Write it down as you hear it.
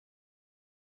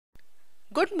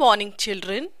Good morning,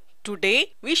 children.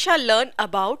 Today we shall learn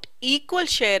about equal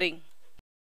sharing.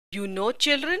 You know,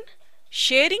 children,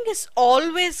 sharing is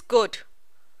always good.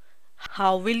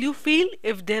 How will you feel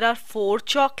if there are 4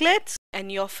 chocolates and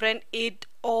your friend ate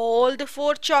all the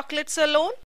 4 chocolates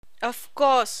alone? Of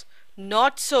course,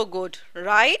 not so good,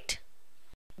 right?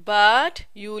 But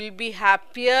you will be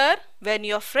happier when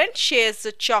your friend shares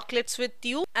the chocolates with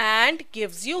you and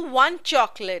gives you 1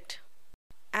 chocolate.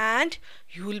 And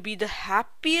you will be the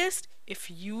happiest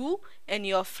if you and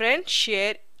your friend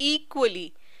share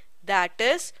equally. That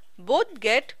is, both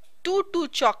get two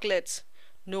chocolates.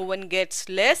 No one gets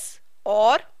less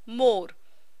or more.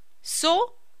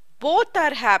 So, both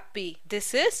are happy.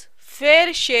 This is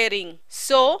fair sharing.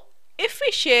 So, if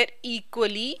we share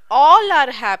equally, all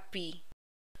are happy.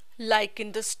 Like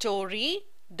in the story,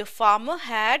 the farmer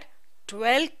had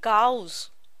 12 cows.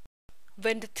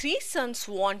 When the 3 sons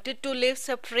wanted to live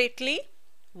separately,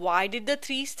 why did the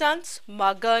 3 sons,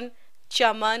 Magan,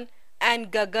 Chaman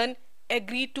and Gagan,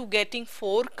 agree to getting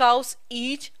 4 cows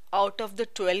each out of the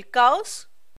 12 cows?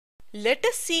 Let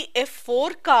us see if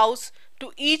 4 cows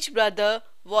to each brother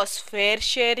was fair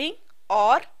sharing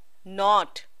or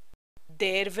not.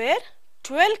 There were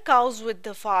 12 cows with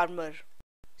the farmer.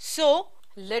 So,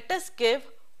 let us give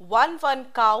one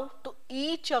cow to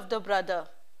each of the brother.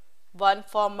 One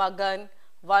for Magan,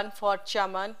 one for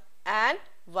Chaman and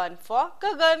one for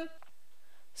Gagan.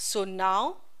 So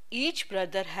now each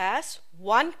brother has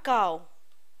 1 cow.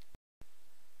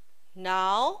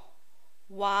 Now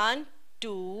 1,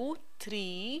 2,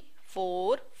 3,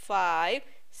 4, 5,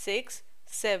 6,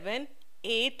 7,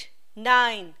 8,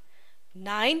 9.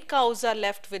 9 cows are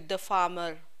left with the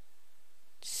farmer.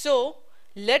 So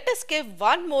let us give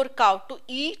one more cow to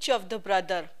each of the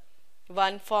brother.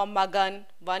 One for Magan,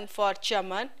 one for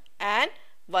Chaman and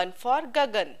one for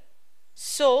Gagan.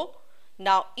 So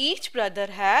now each brother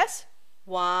has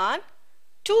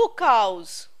 2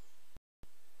 cows.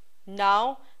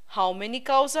 Now how many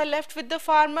cows are left with the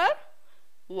farmer?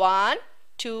 1,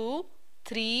 2,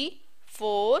 3,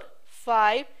 4,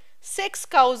 5, 6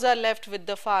 cows are left with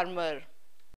the farmer.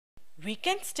 We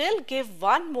can still give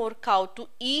one more cow to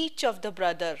each of the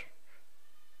brother.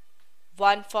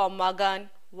 One for Magan,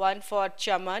 one for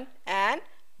Chaman and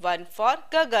one for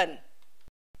Gagan.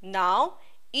 Now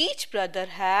each brother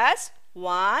has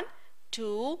 1,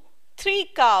 2, 3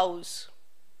 cows.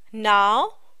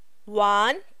 Now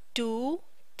 1, 2,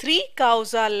 3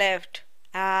 cows are left.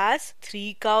 As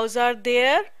 3 cows are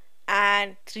there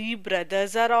and 3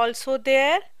 brothers are also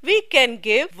there, we can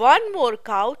give one more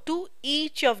cow to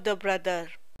each of the brother.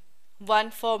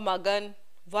 One for Magan,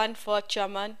 one for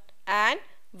Chaman and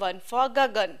one for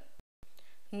Gagan.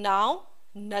 Now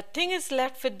nothing is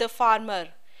left with the farmer.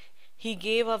 He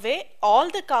gave away all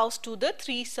the cows to the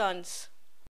 3 sons.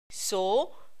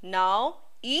 So now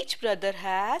each brother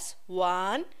has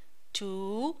 1,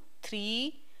 2,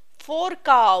 3, 4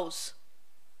 cows.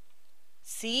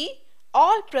 See,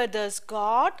 all brothers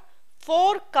got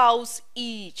 4 cows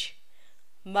each.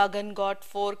 Magan got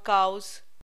 4 cows,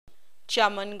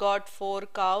 Chaman got 4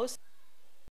 cows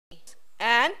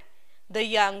and the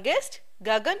youngest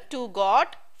Gagan too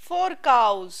got 4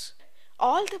 cows.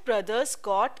 All the brothers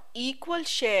got equal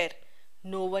share.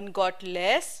 No one got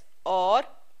less or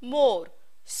more.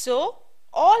 So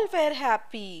all were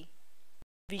happy.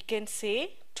 We can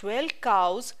say 12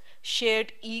 cows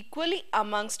shared equally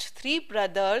amongst 3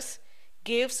 brothers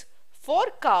gives 4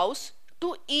 cows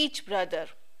to each brother.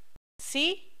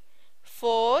 See,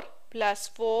 4 plus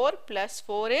 4 plus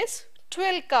 4 is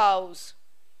 12 cows.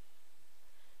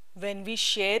 When we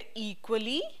share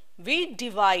equally, we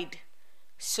divide.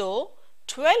 So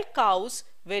 12 cows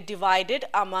were divided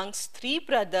amongst 3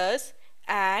 brothers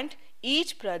and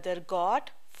each brother got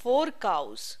 4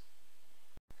 cows.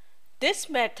 This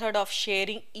method of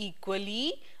sharing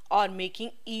equally or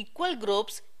making equal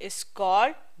groups is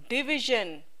called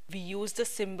division. We use the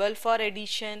symbol for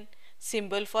addition,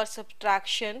 symbol for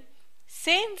subtraction.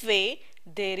 Same way,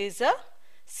 there is a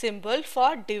symbol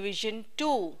for division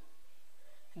too.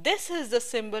 This is the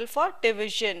symbol for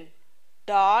division.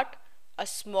 Dot, a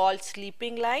small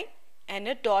sleeping line and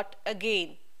a dot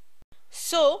again.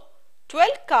 So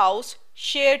 12 cows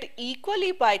shared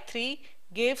equally by 3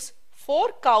 gives 4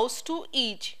 cows to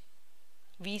each.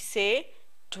 We say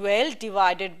 12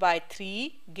 divided by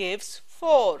 3 gives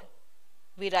 4.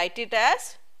 We write it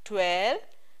as 12,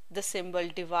 the symbol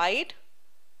divide,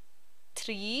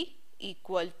 3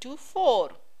 equal to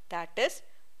 4. That is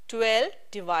 12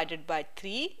 divided by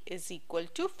 3 is equal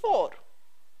to 4.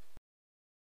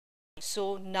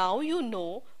 So now you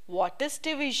know what is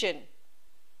division.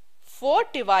 4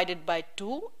 divided by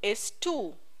 2 is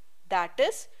 2. That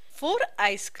is, 4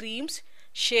 ice creams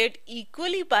shared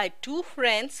equally by 2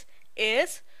 friends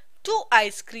is 2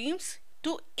 ice creams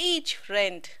to each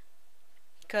friend.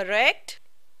 Correct?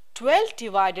 12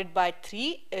 divided by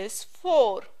 3 is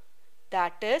 4.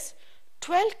 That is,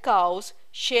 12 cows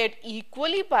shared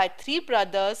equally by 3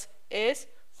 brothers is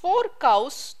 4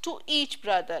 cows to each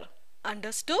brother.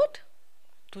 Understood?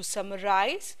 To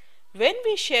summarize, when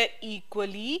we share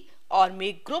equally or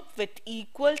make group with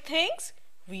equal things,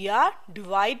 we are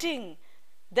dividing.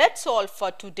 That's all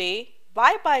for today.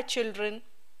 Bye bye children.